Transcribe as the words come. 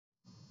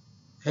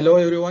Hello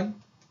everyone,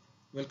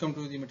 welcome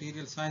to the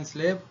Material Science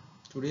Lab.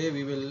 Today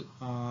we will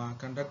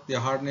conduct the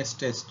hardness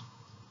test.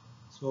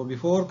 So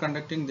before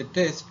conducting the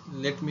test,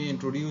 let me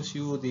introduce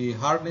you the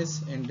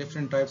hardness and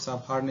different types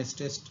of hardness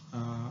test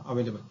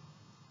available.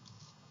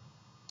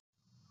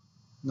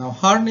 Now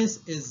hardness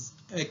is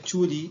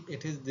actually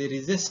it is the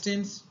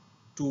resistance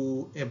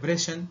to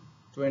abrasion,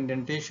 to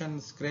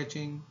indentation,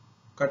 scratching,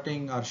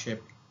 cutting or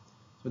shaping.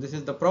 So this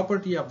is the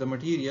property of the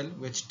material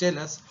which tell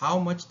us how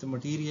much the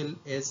material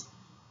is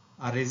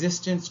a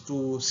resistance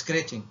to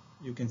scratching,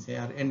 you can say,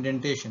 or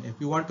indentation. If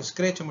you want to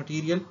scratch a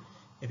material,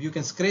 if you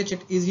can scratch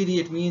it easily,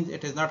 it means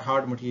it is not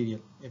hard material.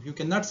 If you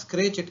cannot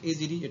scratch it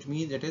easily, it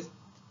means it is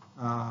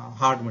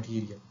hard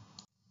material.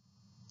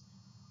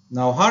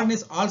 Now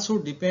hardness also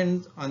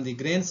depends on the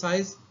grain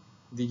size,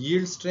 the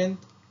yield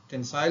strength,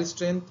 tensile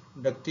strength,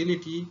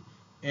 ductility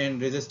and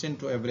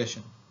resistance to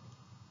abrasion.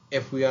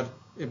 If we have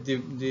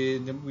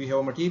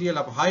a material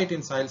of high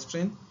tensile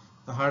strength,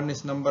 the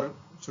hardness number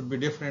should be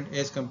different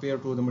as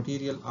compared to the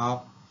material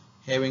of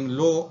having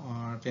low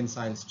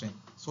tensile strength.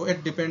 So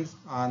it depends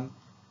on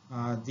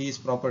these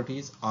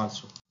properties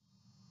also.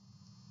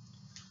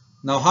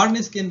 Now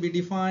hardness can be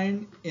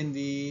defined in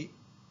the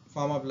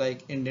form of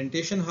like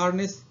indentation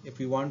hardness. If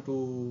we want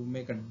to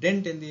make a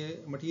dent in the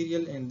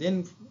material and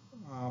then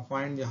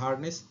find the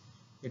hardness,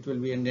 it will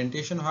be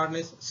indentation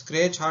hardness.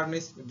 Scratch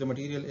hardness, if the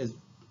material is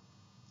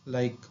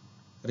like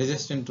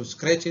resistant to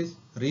scratches,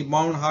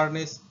 rebound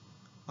hardness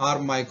or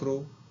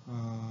micro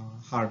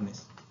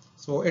hardness.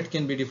 So it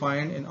can be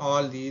defined in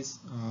all these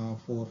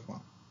four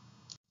forms.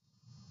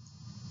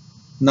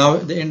 Now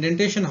the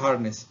indentation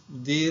hardness,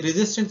 the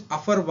resistance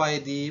offered by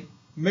the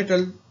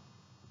metal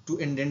to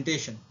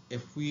indentation.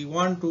 If we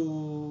want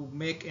to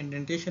make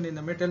indentation in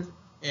the metal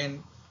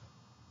and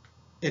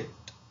it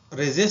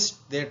resists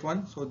that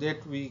one, so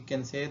that we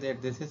can say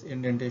that this is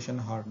indentation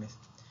hardness.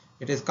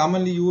 It is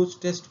commonly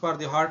used test for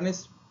the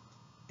hardness,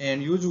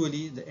 and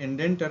usually the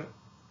indenter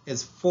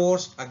is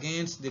forced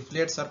against the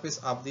flat surface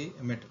of the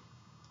metal,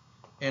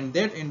 and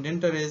that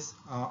indenter is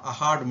a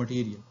hard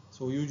material.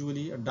 So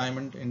usually a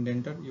diamond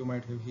indenter, you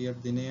might have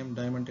heard the name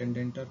diamond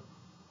indenter,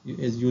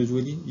 is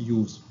usually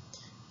used,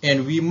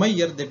 and we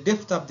measure the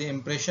depth of the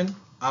impression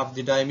of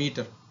the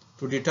diameter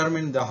to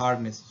determine the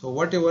hardness. So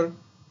whatever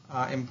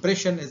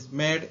impression is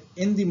made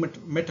in the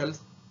metal,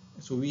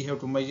 so we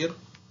have to measure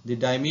the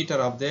diameter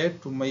of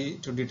that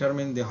to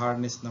determine the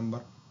hardness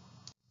number.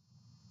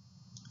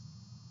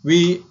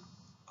 We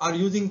are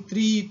using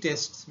three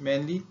tests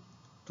mainly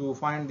to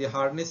find the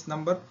hardness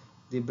number: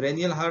 the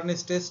Brinell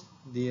hardness test,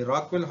 the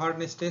Rockwell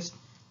hardness test,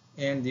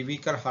 and the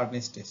Vickers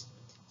hardness test.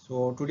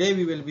 So today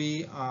we will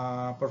be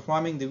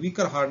performing the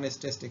Vickers hardness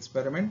test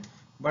experiment,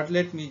 but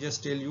let me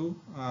just tell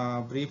you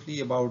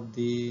briefly about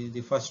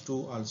the first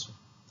two also.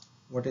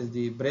 What is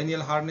the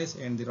Brinell hardness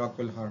and the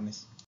Rockwell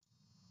hardness?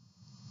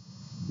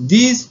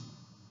 These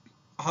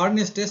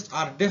hardness tests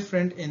are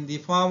different in the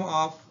form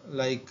of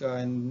like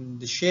in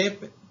the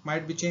shape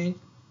might be changed,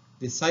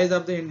 the size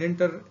of the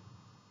indenter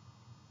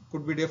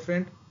could be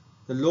different,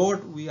 the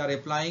load we are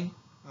applying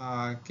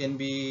can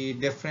be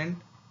different,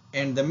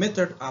 and the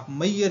method of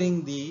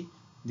measuring the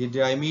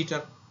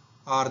diameter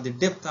or the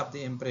depth of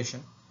the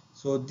impression.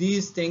 So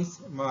these things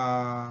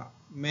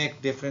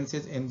make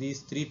differences in these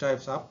three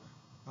types of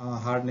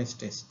hardness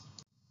tests.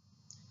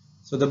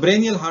 So the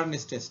Brinell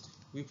hardness test,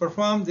 we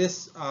perform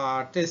this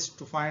test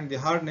to find the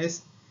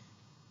hardness,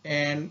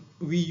 and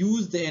we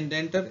use the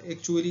indenter.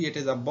 Actually it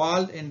is a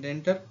ball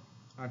indenter,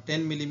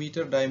 10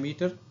 millimeter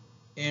diameter,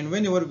 and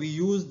whenever we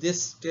use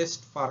this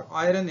test for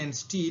iron and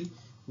steel,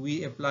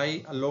 we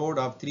apply a load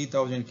of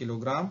 3000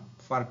 kilogram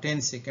for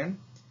 10 seconds.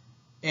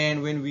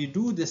 And when we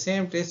do the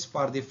same test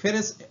for the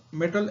ferrous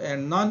metal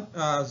and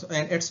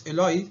and its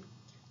alloy,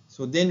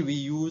 so then we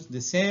use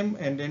the same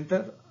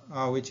indenter,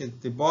 which is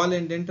the ball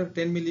indenter,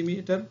 10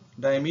 millimeter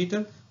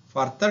diameter,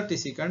 for 30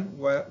 seconds,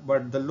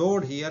 but the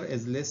load here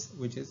is less,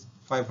 which is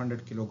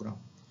 500 kilogram.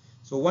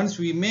 So once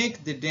we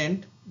make the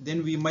dent,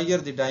 then we measure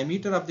the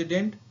diameter of the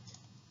dent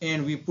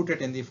and we put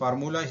it in the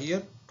formula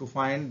here to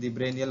find the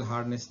Brinell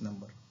hardness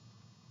number.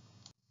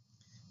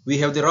 We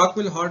have the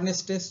Rockwell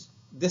hardness test.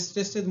 This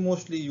test is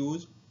mostly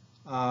used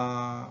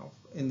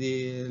in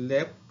the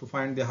lab to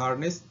find the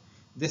hardness.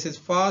 This is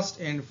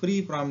fast and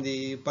free from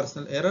the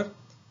personal error.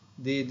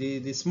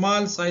 The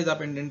small size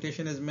of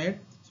indentation is made.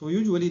 So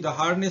usually the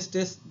hardness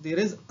test, there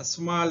is a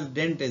small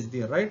dent is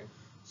there, right?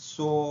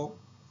 So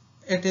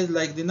it is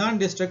like the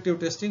non-destructive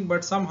testing,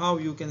 but somehow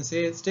you can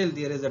say still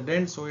there is a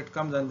dent, so it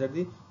comes under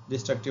the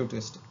destructive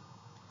testing.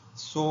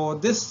 So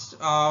this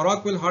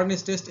Rockwell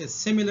hardness test is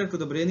similar to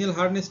the Brinell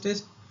hardness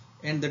test,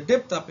 and the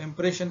depth of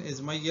impression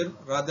is measured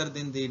rather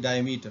than the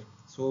diameter.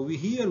 So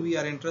here we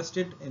are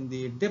interested in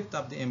the depth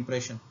of the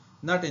impression,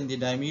 not in the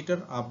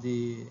diameter of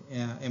the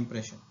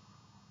impression.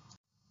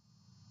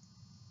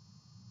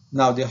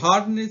 Now the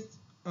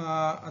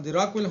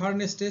Rockwell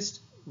hardness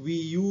test, we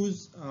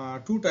use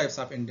two types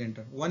of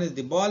indenter. One is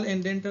the ball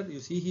indenter,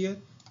 you see here,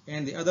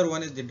 and the other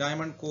one is the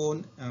diamond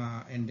cone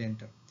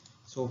indenter.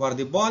 So for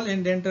the ball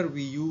indenter,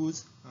 we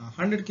use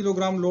 100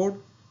 kilogram load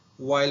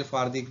while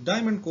for the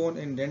diamond cone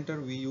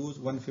indenter we use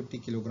 150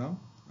 kilogram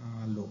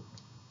load.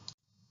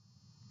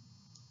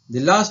 The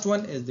last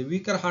one is the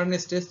Vickers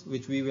hardness test,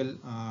 which we will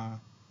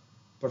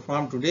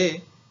perform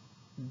today.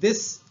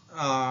 This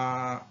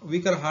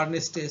Vickers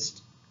hardness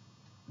test,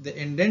 the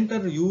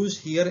indenter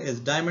used here is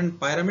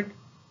diamond pyramid,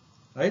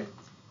 right?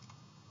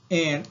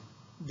 And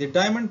the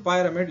diamond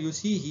pyramid you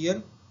see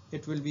here,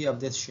 it will be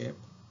of this shape,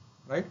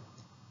 right?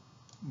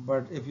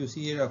 But if you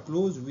see a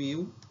close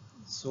view,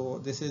 so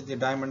this is the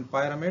diamond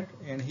pyramid,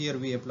 and here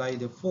we apply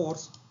the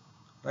force,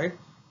 right?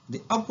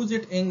 The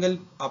opposite angle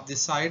of the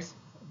sides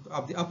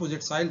of the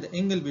opposite side, the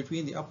angle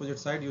between the opposite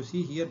side, you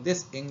see here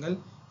this angle,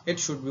 it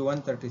should be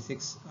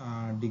 136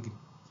 degree.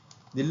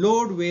 The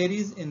load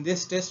varies in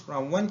this test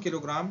from 1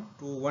 kilogram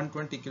to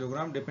 120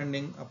 kilogram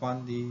depending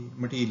upon the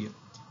material,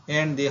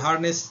 and the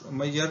hardness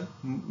measure,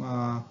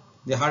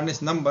 the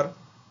hardness number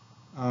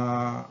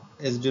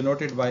is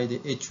denoted by the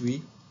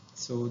HV.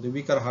 So the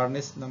Vickers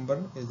hardness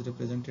number is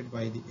represented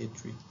by the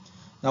HV.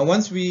 Now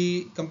once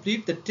we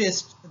complete the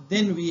test,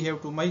 then we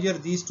have to measure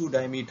these two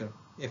diameter.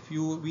 If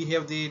we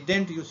have the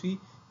dent, you see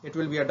it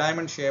will be a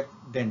diamond shaped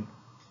dent.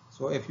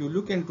 So if you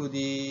look into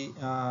the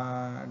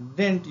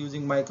dent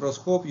using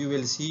microscope, you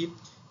will see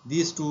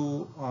these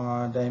two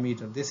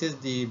diameter. This is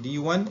the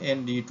D1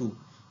 and D2.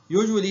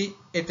 Usually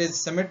it is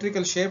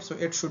symmetrical shape, so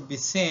it should be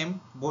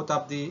same. Both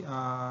of the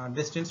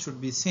distance should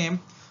be same.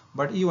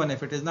 But even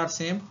if it is not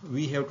same,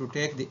 we have to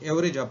take the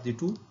average of the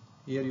two.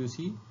 Here you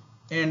see,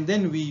 and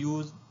then we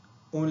use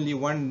only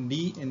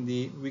 1D in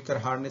the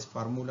Vickers hardness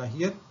formula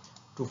here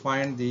to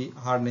find the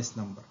hardness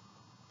number.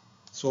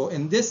 So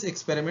in this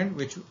experiment,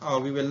 which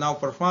we will now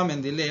perform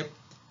in the lab,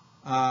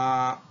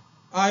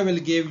 I will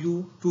give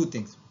you two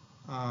things.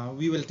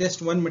 We will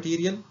test one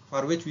material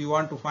for which we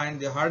want to find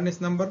the hardness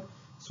number.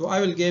 So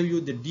I will give you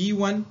the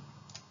D1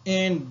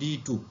 and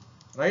D2,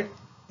 right?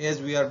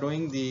 As we are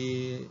doing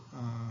the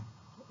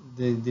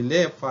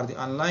lab for the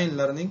online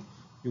learning,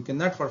 you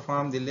cannot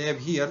perform the lab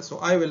here. So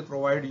I will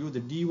provide you the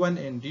D1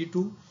 and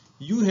D2.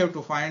 You have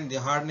to find the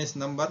hardness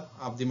number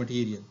of the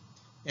material.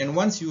 And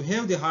once you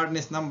have the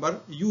hardness number,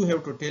 you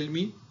have to tell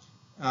me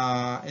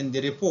in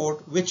the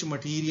report which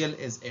material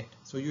is it.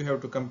 So you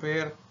have to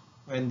compare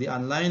in the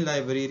online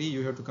library,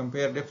 you have to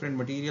compare different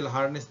material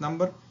hardness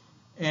number,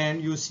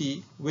 and you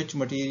see which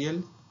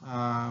material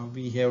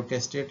we have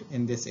tested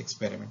in this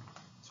experiment.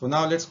 So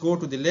now let's go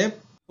to the lab.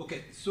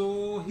 Okay,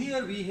 so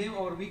here we have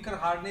our Vickers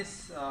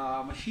hardness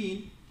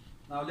machine.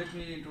 Now let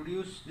me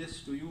introduce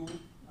this to you.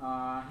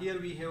 Here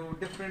we have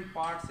different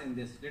parts in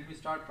this. Let me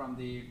start from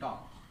the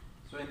top.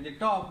 So in the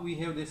top we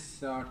have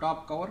this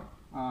top cover.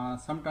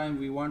 Sometimes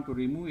we want to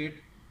remove it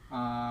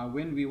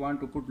when we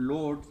want to put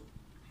loads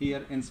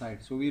here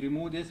inside. So we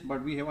remove this,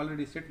 but we have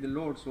already set the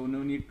load, so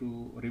no need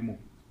to remove,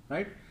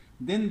 right?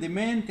 Then the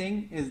main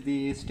thing is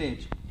the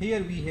stage.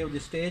 Here we have the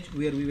stage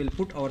where we will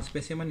put our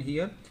specimen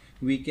here.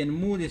 We can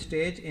move the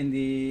stage in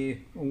the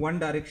one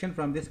direction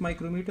from this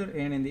micrometer,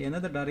 and in the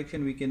another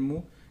direction we can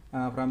move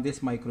from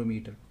this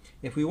micrometer.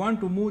 If we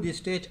want to move the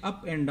stage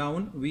up and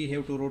down, we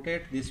have to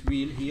rotate this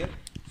wheel here.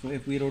 So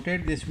if we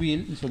rotate this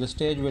wheel, so the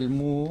stage will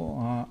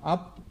move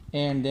up,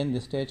 and then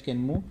the stage can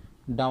move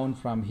down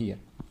from here.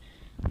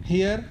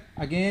 Here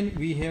again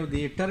we have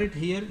the turret.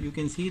 Here you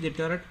can see the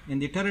turret. In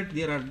the turret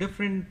there are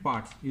different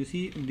parts. You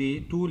see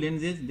the two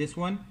lenses, this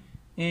one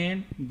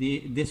and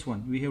this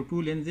one. We have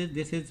two lenses.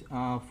 This is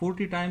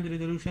 40 times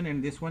resolution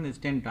and this one is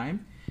 10 times.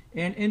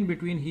 And in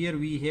between here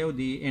we have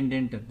the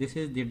indenter. This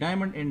is the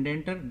diamond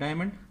indenter,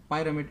 diamond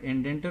pyramid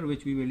indenter,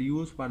 which we will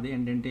use for the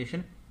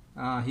indentation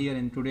here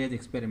in today's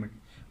experiment.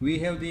 We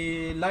have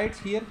the lights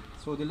here.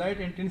 So the light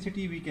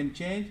intensity we can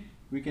change.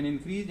 We can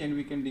increase and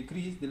we can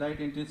decrease the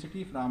light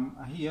intensity from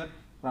here,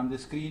 from the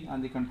screen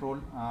on the control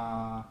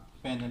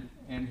panel,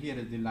 and here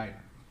is the light.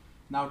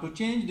 Now to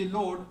change the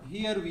load,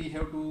 here we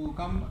have to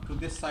come to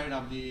this side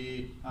of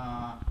the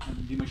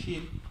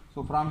machine.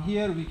 So from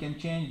here we can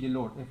change the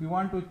load. If we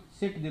want to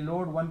set the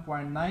load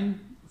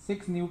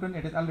 1.96 Newton,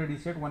 it is already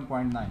set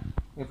 1.9.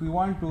 If we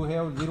want to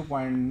have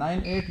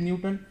 0.98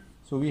 Newton,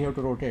 so we have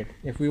to rotate.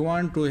 If we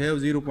want to have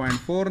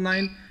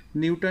 0.49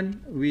 Newton,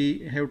 we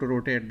have to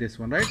rotate this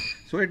one, right?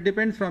 So it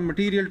depends from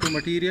material to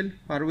material,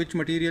 for which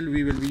material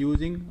we will be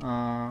using.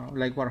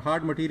 Like for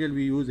hard material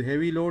we use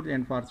heavy load,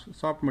 and for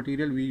soft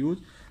material we use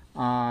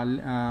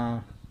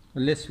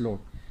less load.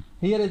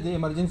 Here is the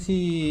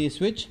emergency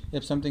switch.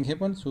 If something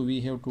happens, so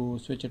we have to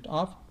switch it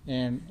off,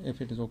 and if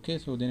it is okay,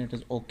 so then it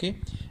is okay.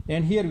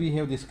 And here we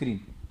have the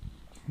screen.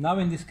 Now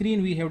in the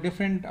screen we have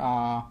different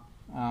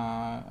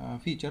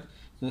features.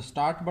 So the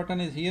start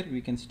button is here,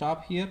 we can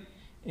stop here,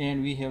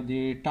 and we have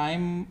the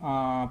time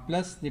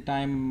plus, the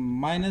time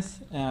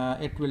minus.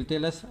 It will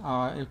tell us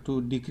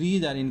to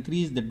decrease or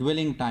increase the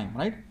dwelling time,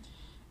 right?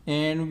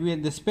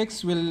 And the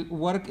specs will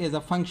work as a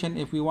function.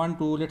 If we want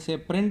to, let's say,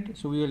 print,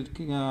 so we will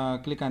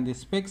click on the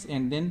specs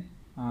and then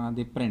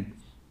the print.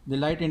 The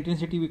light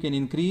intensity we can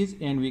increase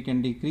and we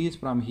can decrease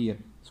from here.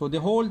 So the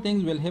whole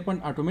thing will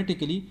happen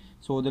automatically.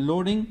 So the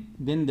loading,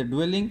 then the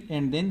dwelling,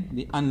 and then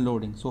the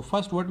unloading. So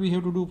first what we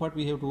have to do,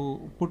 we have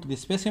to put the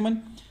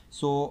specimen.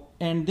 So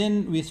and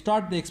then we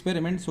start the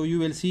experiment. So you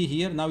will see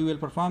here, now we will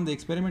perform the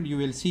experiment. You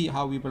will see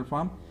how we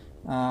perform,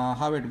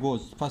 how it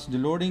goes. First the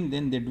loading,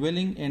 then the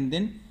dwelling, and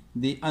then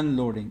the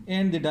unloading.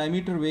 And the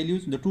diameter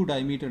values, the two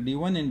diameter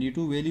D1 and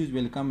D2 values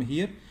will come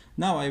here.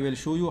 Now I will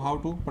show you how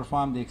to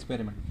perform the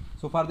experiment.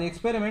 So for the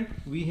experiment,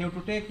 we have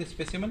to take the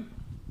specimen.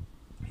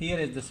 Here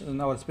is this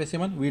our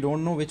specimen. We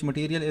don't know which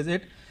material is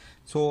it,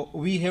 so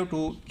we have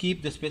to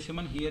keep the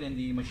specimen here in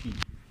the machine.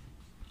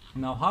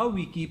 Now how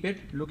we keep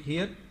it? Look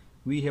here,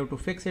 we have to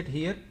fix it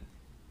here,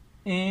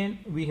 and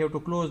we have to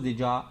close the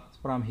jaw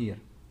from here.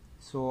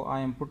 So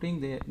I am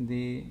putting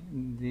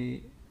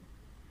the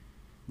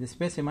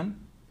specimen,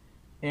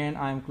 and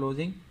I am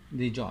closing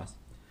the jaws.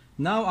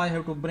 Now I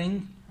have to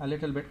bring a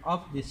little bit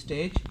up the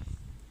stage,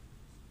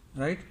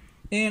 right?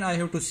 And I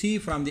have to see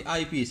from the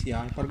eyepiece.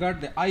 Yeah, I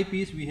forgot the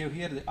eyepiece. We have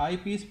here the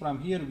eyepiece. From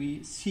here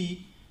we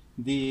see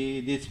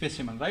the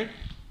specimen, right?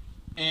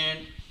 And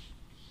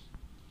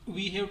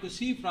we have to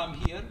see from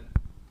here,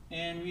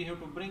 and we have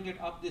to bring it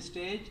up the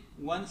stage.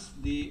 Once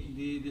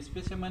the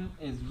specimen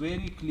is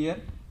very clear,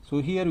 so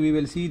here we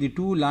will see the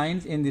two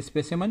lines in the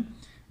specimen,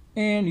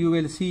 and you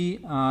will see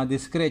the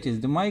scratches,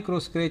 the micro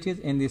scratches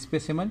in the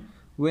specimen.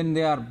 When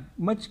they are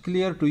much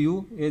clear to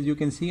you, as you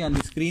can see on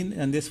the screen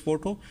in this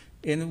photo,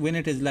 and when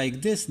it is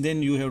like this,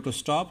 then you have to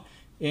stop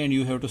and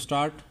you have to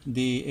start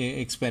the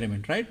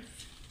experiment, right?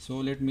 So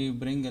let me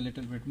bring a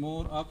little bit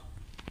more up,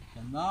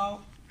 and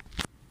now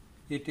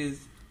it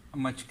is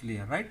much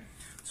clear, right?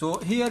 So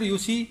here you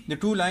see the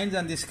two lines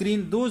on the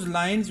screen. Those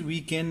lines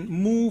we can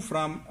move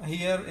from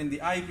here. In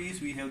the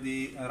eyepiece we have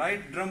the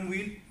right drum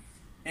wheel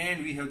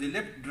and we have the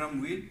left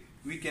drum wheel.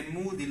 We can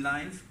move the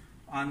lines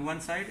on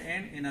one side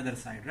and another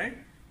side, right?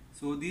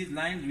 So these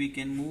lines we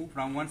can move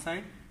from one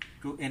side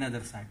to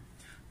another side.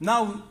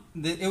 Now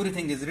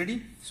everything is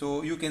ready.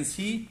 So you can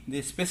see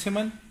the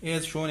specimen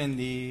as shown in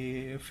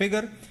the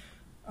figure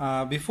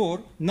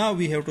before. Now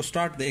we have to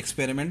start the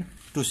experiment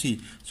to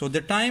see. So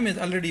the time is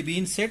already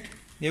been set.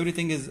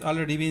 Everything is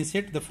already been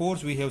set. The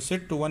force we have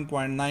set to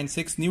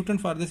 1.96 Newton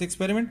for this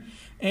experiment,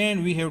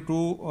 and we have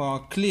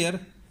to clear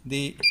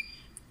the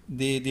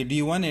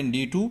D1 and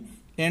D2.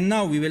 And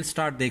now we will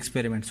start the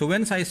experiment. So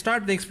once I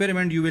start the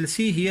experiment, you will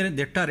see here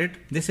the turret.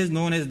 This is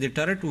known as the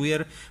turret,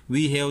 where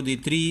we have the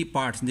three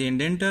parts, the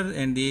indenter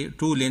and the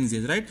two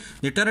lenses, right?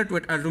 The turret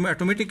will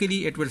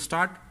automatically it will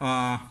start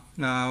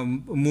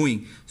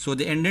moving. So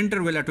the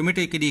indenter will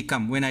automatically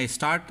come when I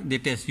start the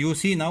test. You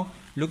see now,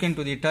 look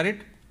into the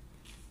turret.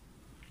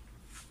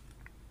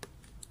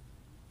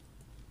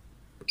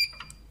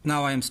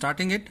 Now I am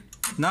starting it.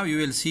 Now you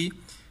will see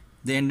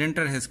the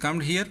indenter has come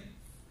here.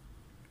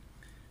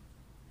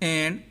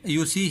 And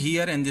you see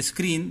here in the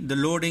screen the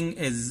loading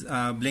is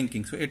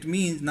blinking, so it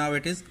means now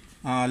it is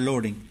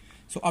loading.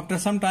 So after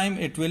some time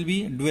it will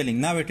be dwelling.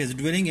 Now it is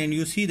dwelling, and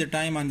you see the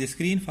time on the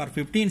screen. For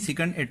 15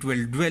 seconds it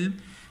will dwell,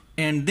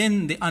 and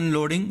then the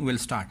unloading will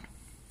start,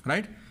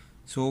 right?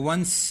 So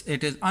once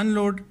it is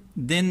unload,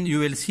 then you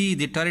will see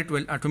the turret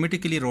will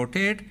automatically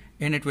rotate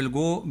and it will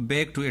go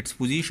back to its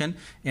position,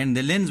 and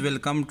the lens will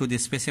come to the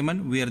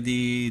specimen where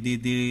the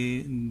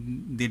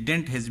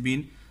dent has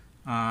been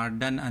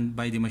done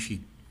by the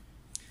machine.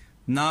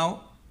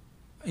 Now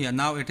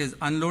it is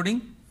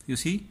unloading, you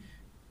see,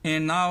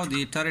 and now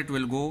the turret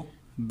will go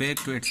back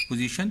to its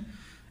position.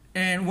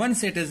 And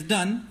once it is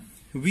done,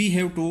 we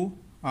have to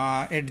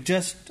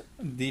adjust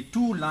the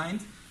two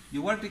lines, the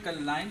vertical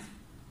lines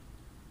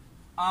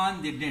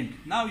on the dent.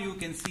 Now you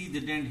can see the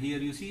dent here.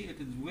 You see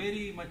it is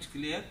very much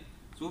clear.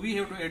 So we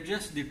have to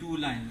adjust the two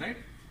lines, right?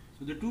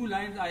 So the two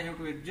lines I have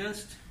to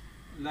adjust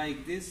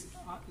like this,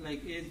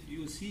 like as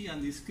you see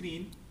on the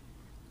screen.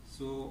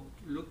 So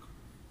look,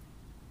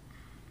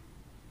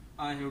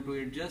 I have to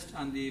adjust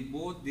on the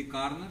both the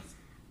corners,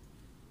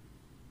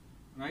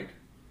 right?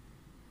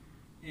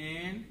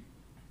 And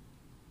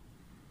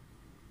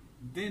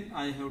then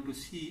I have to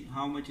see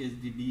how much is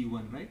the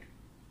D1, right?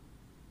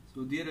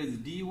 So there is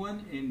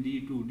D1 and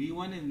D2.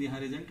 D1 in the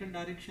horizontal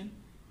direction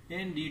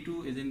and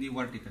D2 is in the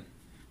vertical.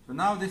 So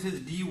now this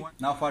is D1.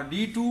 Now for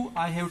D2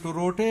 I have to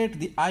rotate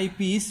the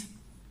eyepiece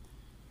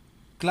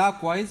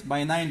clockwise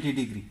by 90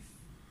 degrees.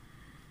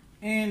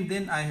 And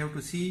then I have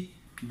to see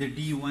the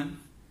D1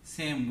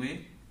 same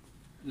way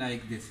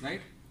like this,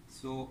 right?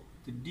 So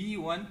the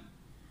D1,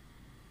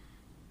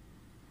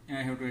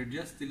 I have to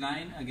adjust the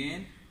line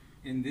again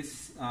in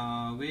this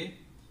way,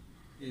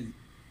 as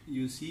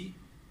you see,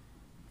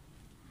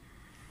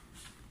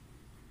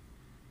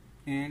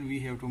 and we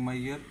have to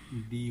measure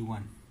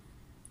D1,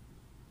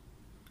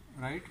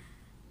 right?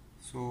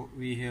 So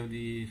we have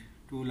the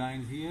two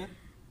lines here,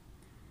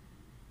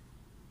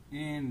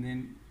 and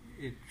then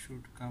it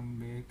should come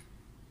back.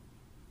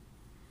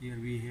 Here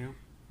we have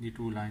the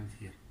two lines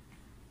here.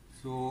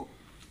 So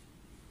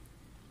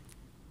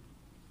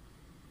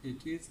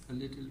it is a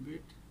little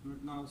bit,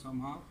 but now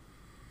somehow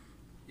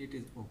it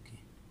is okay.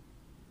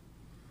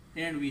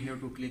 And we have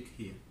to click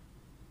here,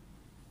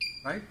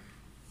 right?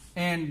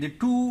 and the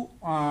two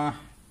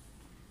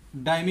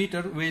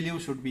diameter value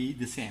should be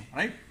the same,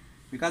 right?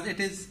 Because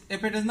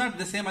if it is not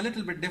the same, a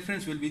little bit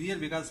difference will be there,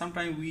 because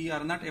sometimes we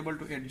are not able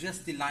to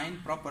adjust the line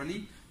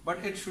properly,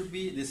 but it should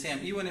be the same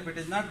even if it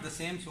is not the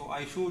same. So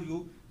I showed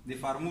you the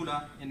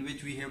formula in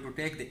which we have to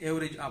take the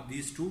average of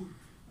these two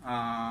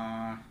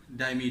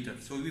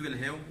diameters. So we will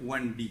have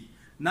 1D.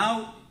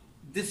 Now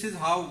this is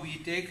how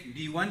we take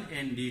D1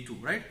 and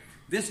D2, right?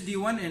 This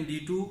D1 and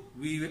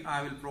D2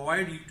 I will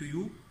provide it to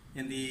you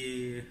in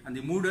the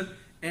Moodle,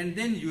 and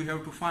then you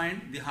have to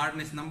find the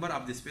hardness number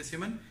of the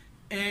specimen,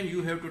 and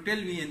you have to tell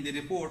me in the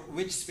report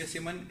which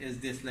specimen is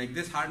this, like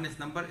this hardness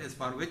number is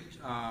for which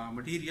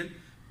material,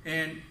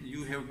 and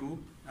you have to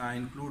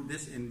include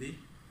this in the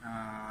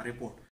report.